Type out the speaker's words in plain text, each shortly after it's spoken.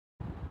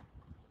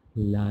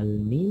লাল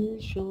নীল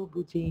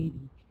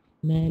সবুজেরি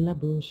মেলা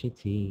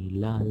বসেছে,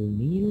 লাল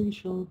নীল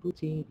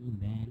সবুজেরি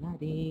মেলা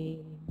রে।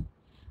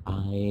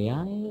 আয়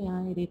আয়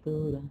আয় রে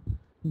তোরা,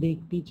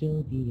 দেখবি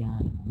যদি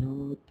আয়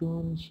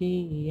নতুন সে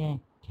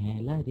এক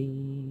খেলা রে।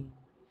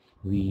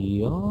 We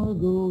are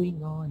going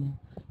on a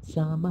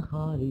summer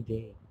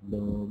holiday,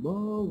 no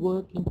more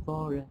working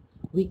for a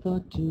week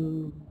or two.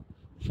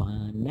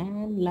 Fun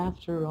and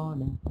laughter on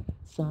a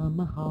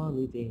summer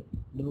holiday,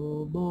 no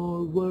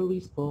more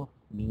worries for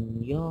me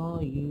or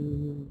you.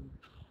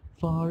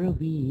 For a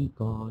week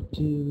or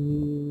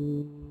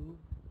two,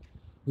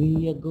 we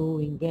are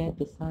going where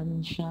the sun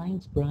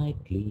shines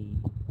brightly.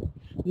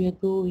 We are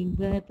going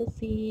where the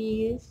sea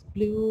is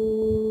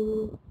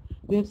blue.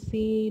 We have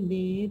seen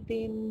it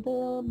in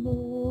the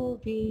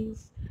movies.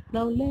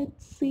 Now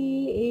let's see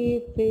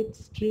if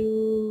it's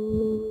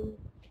true.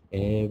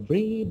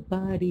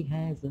 Everybody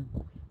has a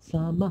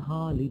summer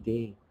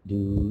holiday,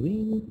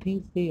 doing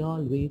things they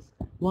always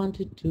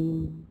wanted to.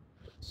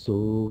 So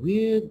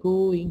we're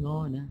going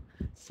on a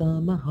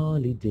summer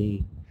holiday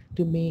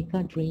to make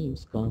our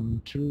dreams come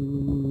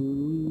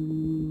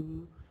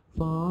true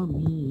for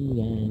me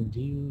and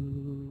you.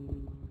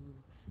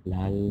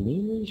 লাল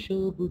নীল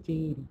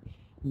সবুজেরি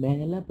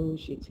মেলা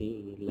বসেছে,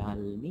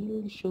 লাল নীল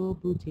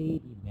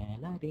সবুজেরি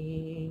মেলা রে।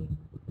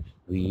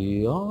 We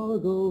are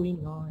going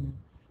on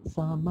a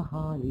summer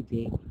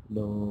holiday,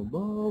 no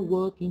more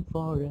working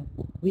for a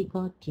week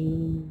or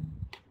two.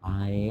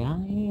 আয়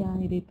আয়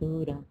আয় রে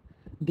তোরা,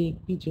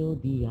 দেখবি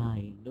যদি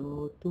আয়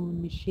নতুন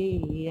সে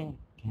এক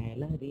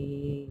খেলা রে।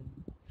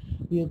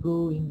 We are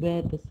going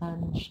where the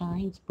sun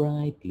shines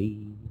brightly.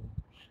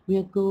 We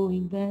are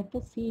going where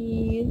the sea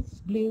is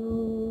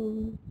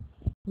blue.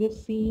 We've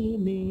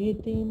seen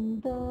it in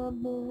the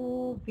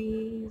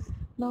movies.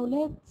 Now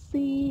let's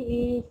see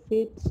if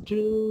it's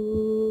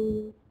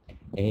true.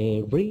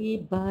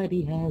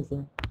 Everybody has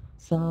a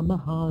summer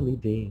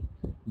holiday,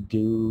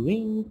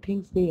 doing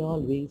things they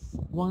always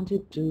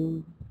wanted to.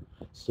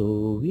 So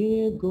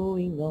we're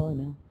going on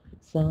a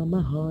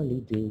summer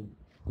holiday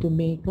to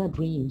make our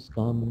dreams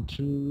come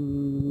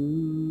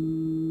true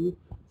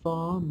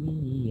for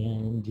me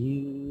and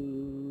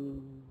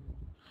you,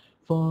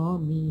 for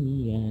me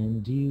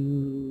and you,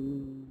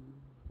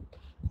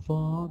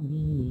 for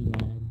me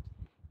and